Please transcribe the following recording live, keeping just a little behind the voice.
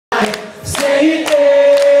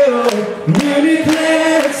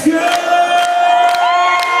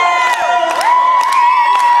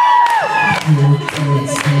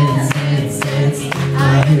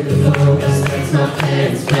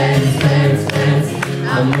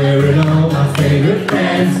I'm wearing all my favorite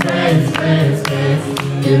bands.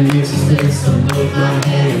 Give me some space on both my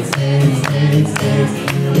hands.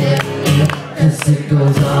 Yeah, cause it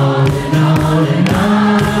goes on and on and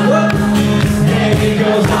on. And it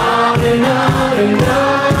goes on and on and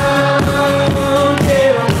on.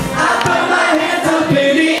 Yeah, I throw my hands up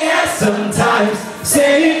in the air sometimes,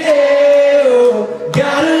 saying, ew,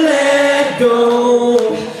 gotta let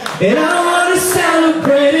go. And I wanna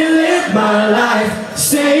celebrate and live my life,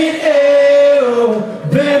 saying, ew,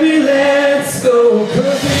 baby, let's go.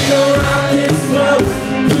 Cause we gon' rock this club,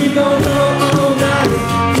 we gon' go all night,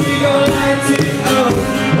 we gon' light it up,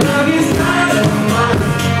 like it's dynamite.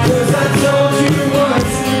 Cause I told you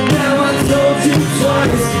once, now I told you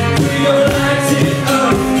twice, we gon' light it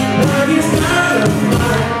up, like it's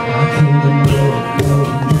dynamite. I came to know,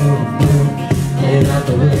 get out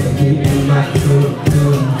the way and give you my true.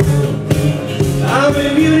 I'm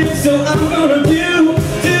in Munich, so I'm gonna do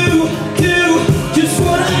just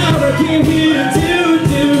what I came here to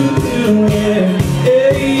do, yeah,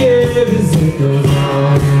 cause it goes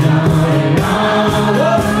on and on and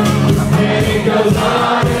on, and it goes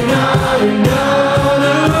on and on and on,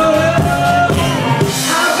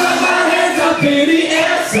 I put my hands up in the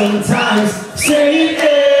air sometimes, saying,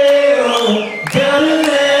 ew, gotta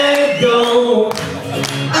let go.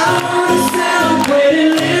 I wanna celebrate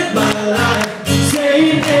and live my life,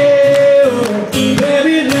 saying, ew,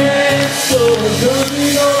 baby, let's go. Cause we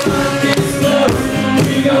gon' rock this club,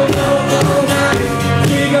 we gon' go all night,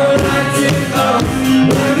 we gon' light it up,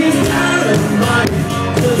 like it's dynamite.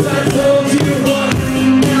 Cause I told you once,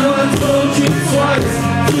 now I told you twice,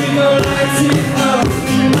 we gon' light it up,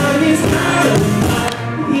 like it's dynamite,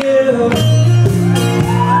 yeah.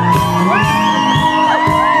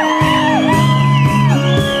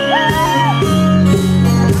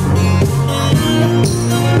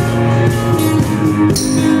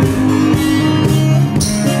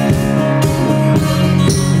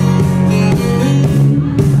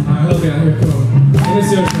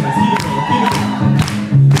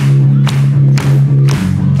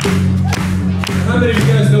 How many of you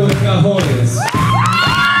guys know what a cajon is?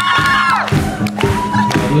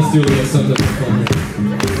 Let's do a little something fun.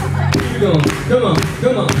 Keep going. Come on,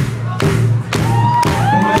 come on.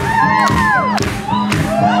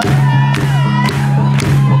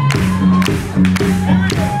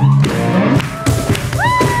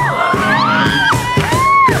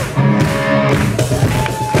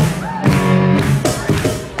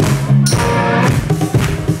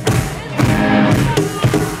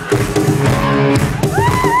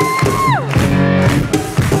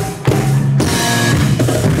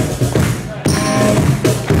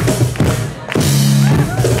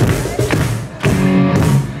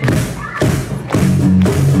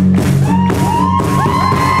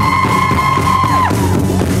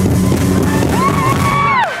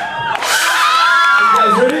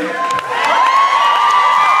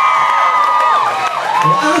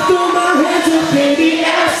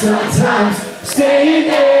 Sometimes staying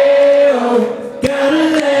there, gotta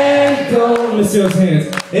let go. Let's see those hands.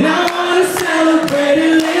 And I wanna celebrate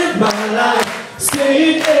and live my life,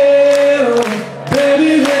 staying there,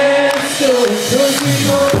 baby, let's go. Cause we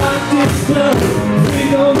gon' rock this club.